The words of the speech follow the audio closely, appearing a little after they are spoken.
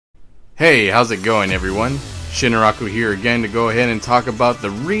Hey, how's it going everyone? ShinNaraku here again to go ahead and talk about the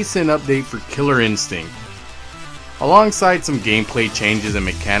recent update for Killer Instinct. Alongside some gameplay changes and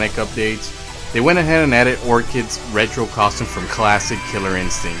mechanic updates, they went ahead and added Orchid's retro costume from classic Killer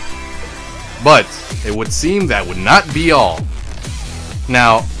Instinct. But it would seem that would not be all.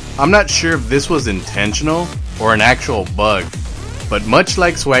 Now, I'm not sure if this was intentional or an actual bug, but much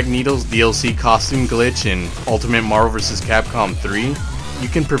like Swag Needle's DLC costume glitch in Ultimate Marvel vs. Capcom 3, you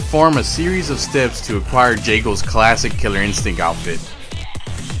can perform a series of steps to acquire Jago's classic Killer Instinct outfit.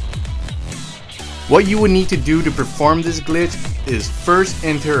 What you would need to do to perform this glitch is first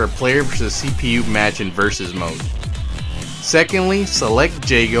enter a player vs CPU match in versus mode. Secondly, select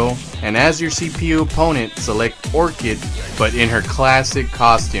Jago, and as your CPU opponent, select Orchid, but in her classic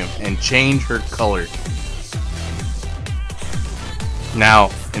costume, and change her color.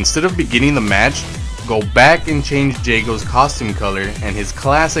 Now, instead of beginning the match, go back and change Jago's costume color, and his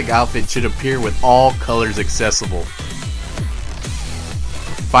classic outfit should appear with all colors accessible.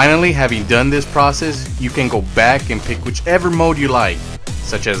 Finally, having done this process, you can go back and pick whichever mode you like,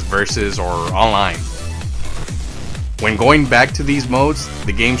 such as versus or online. When going back to these modes,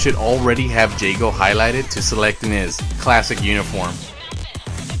 the game should already have Jago highlighted to select in his classic uniform.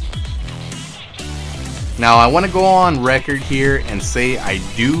 Now I want to go on record here and say I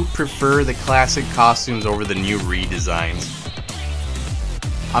do prefer the classic costumes over the new redesigns.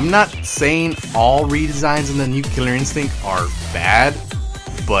 I'm not saying all redesigns in the new Killer Instinct are bad,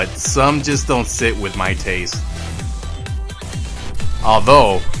 but some just don't sit with my taste.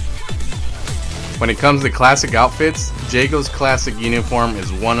 Although, when it comes to classic outfits, Jago's classic uniform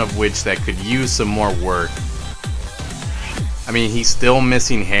is one of which that could use some more work. I mean, he's still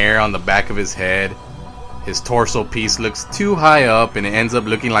missing hair on the back of his head. His torso piece looks too high up and it ends up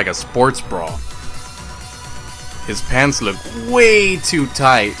looking like a sports bra. His pants look way too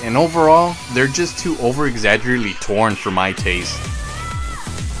tight, and overall, they're just too over-exaggeratedly torn for my taste.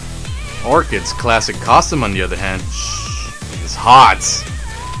 Orchid's classic costume, on the other hand, is hot.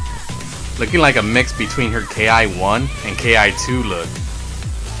 Looking like a mix between her KI-1 and KI-2 look.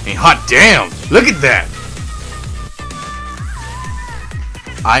 I mean, hot damn! Look at that!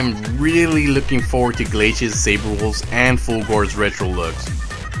 I'm really looking forward to Glacia's, Saberwolf's, and Fulgor's retro looks.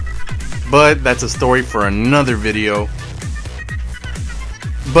 But that's a story for another video.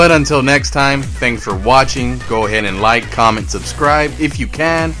 But until next time, thanks for watching. Go ahead and like, comment, subscribe if you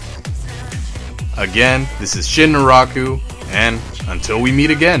can. Again, this is ShinNaraku, and until we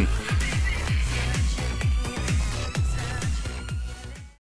meet again.